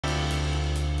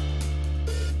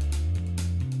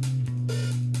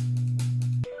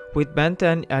With Ben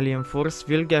 10 Alien Force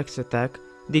Vilgax attack,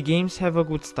 the games have a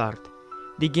good start.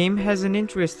 The game has an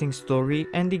interesting story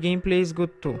and the gameplay is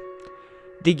good too.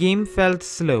 The game felt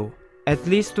slow, at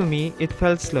least to me it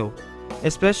felt slow,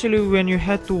 especially when you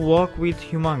had to walk with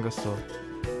Humongosaur.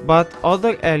 But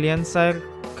other aliens are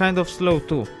kind of slow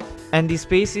too, and the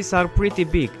spaces are pretty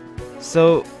big,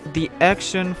 so the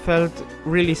action felt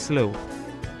really slow.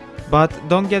 But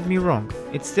don't get me wrong,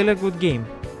 it's still a good game,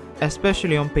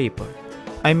 especially on paper.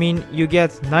 I mean, you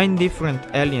get 9 different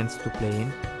aliens to play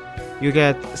in. You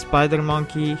get Spider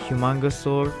Monkey,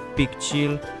 Humongosaur, Big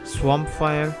Chill,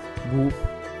 Swampfire, Goop,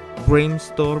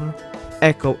 Brainstorm,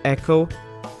 Echo Echo,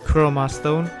 Chroma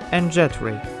Stone and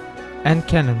Jetray, and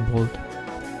Cannonbolt.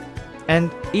 And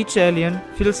each alien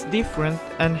feels different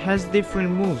and has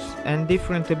different moves and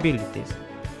different abilities.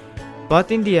 But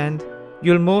in the end,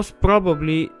 you'll most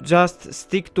probably just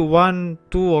stick to 1,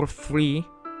 2 or 3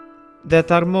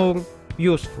 that are more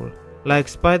useful, like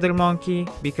Spider Monkey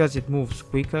because it moves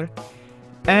quicker,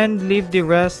 and leave the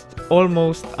rest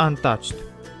almost untouched.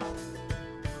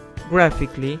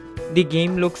 Graphically, the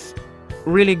game looks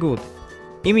really good,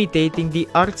 imitating the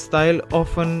art style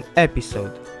of an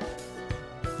episode.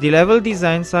 The level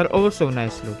designs are also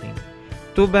nice looking.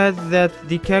 Too bad that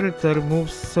the character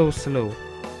moves so slow,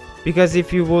 because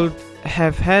if you would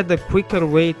have had a quicker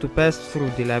way to pass through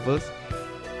the levels,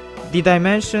 the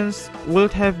dimensions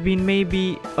would have been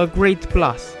maybe a great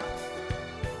plus.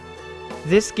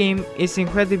 This game is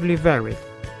incredibly varied,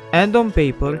 and on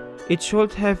paper it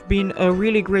should have been a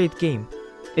really great game.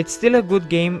 It's still a good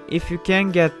game if you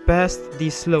can get past the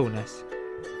slowness.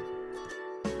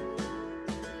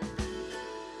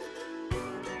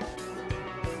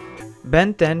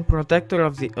 Ben 10 Protector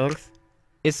of the Earth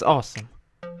is awesome.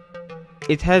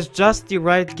 It has just the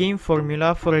right game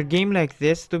formula for a game like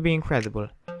this to be incredible.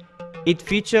 It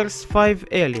features 5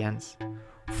 aliens: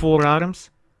 Forearms,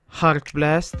 Heart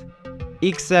Blast,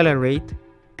 Accelerate,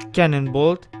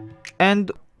 Cannonbolt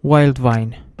and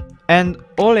Wildvine. And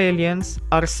all aliens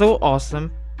are so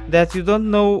awesome that you don't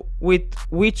know with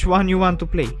which one you want to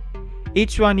play.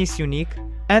 Each one is unique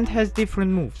and has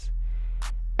different moves.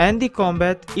 And the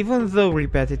combat, even though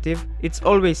repetitive, it's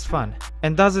always fun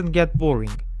and doesn't get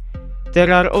boring.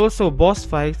 There are also boss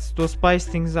fights to spice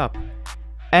things up,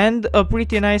 and a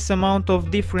pretty nice amount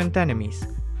of different enemies.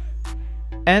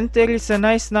 And there is a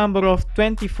nice number of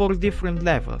 24 different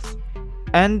levels.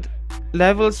 And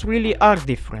levels really are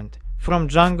different, from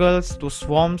jungles to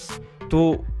swamps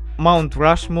to Mount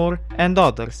Rushmore and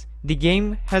others. The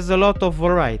game has a lot of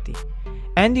variety.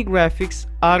 And the graphics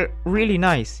are really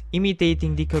nice,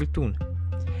 imitating the cartoon.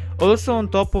 Also on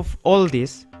top of all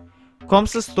this,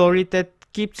 comes a story that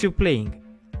keeps you playing.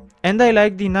 And I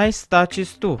like the nice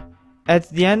touches too. At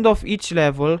the end of each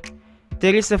level,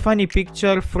 there is a funny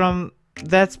picture from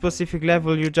that specific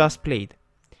level you just played.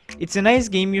 It's a nice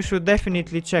game you should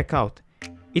definitely check out.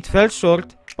 It felt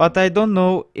short, but I don't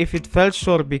know if it felt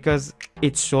short because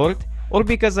it's short or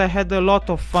because I had a lot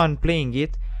of fun playing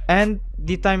it and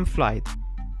the time flied.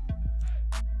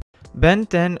 Ben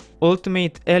 10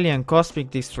 Ultimate Alien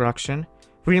Cosmic Destruction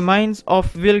reminds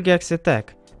of Vilgax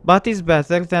Attack, but is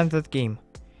better than that game.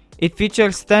 It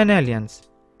features 10 aliens: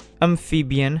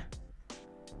 Amphibian,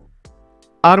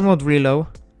 Armadillo,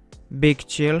 Big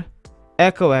Chill,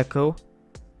 Echo Echo,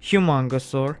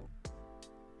 Humongosaur,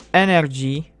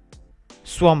 Energy,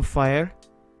 Swampfire,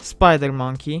 Spider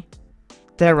Monkey,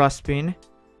 Terraspin,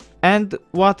 and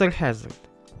Water Hazard.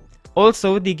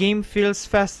 Also, the game feels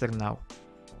faster now.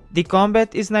 The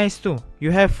combat is nice too.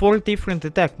 You have 4 different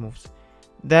attack moves.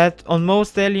 That on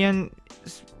most aliens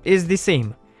is the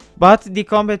same, but the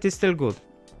combat is still good.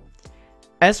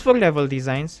 As for level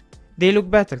designs, they look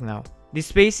better now. The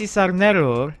spaces are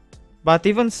narrower, but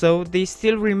even so, they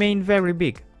still remain very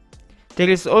big. There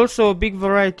is also a big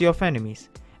variety of enemies,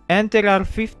 and there are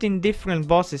 15 different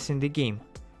bosses in the game.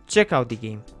 Check out the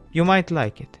game, you might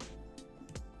like it.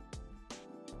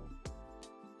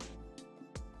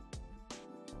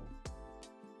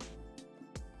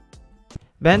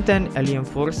 Ben 10 Alien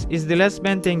Force is the last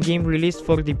Ben 10 game released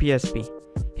for the PSP.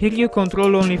 Here you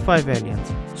control only 5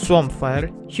 aliens: Swampfire,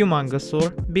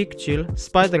 Humongosaur, Big Chill,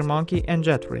 Spider Monkey and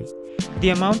Jetray. The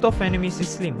amount of enemies is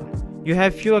slimmer. You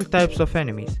have fewer types of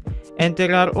enemies, and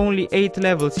there are only 8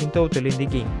 levels in total in the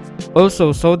game.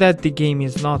 Also, so that the game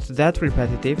is not that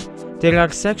repetitive, there are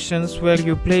sections where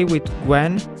you play with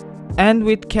Gwen and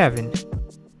with Kevin.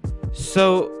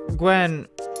 So Gwen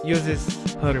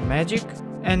uses her magic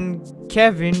and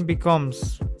Kevin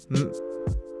becomes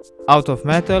out of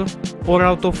metal or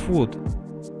out of wood.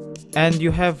 And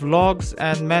you have logs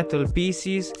and metal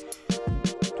pieces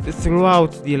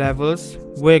throughout the levels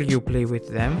where you play with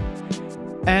them,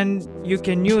 and you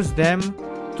can use them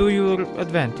to your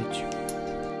advantage.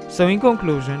 So in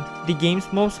conclusion, the games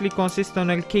mostly consist on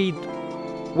arcade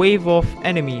wave of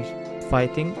enemy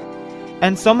fighting,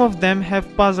 and some of them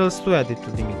have puzzles to add it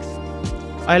to the mix.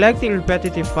 I like the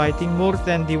repetitive fighting more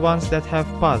than the ones that have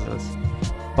puzzles,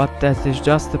 but that is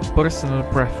just a personal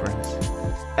preference,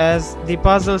 as the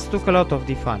puzzles took a lot of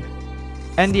the fun.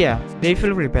 And yeah, they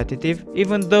feel repetitive,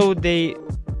 even though they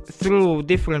threw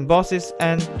different bosses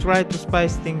and tried to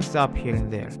spice things up here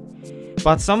and there.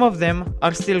 But some of them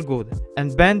are still good,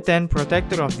 and Ben 10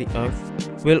 Protector of the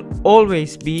Earth will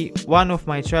always be one of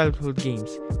my childhood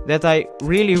games that I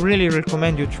really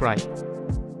recommend you try.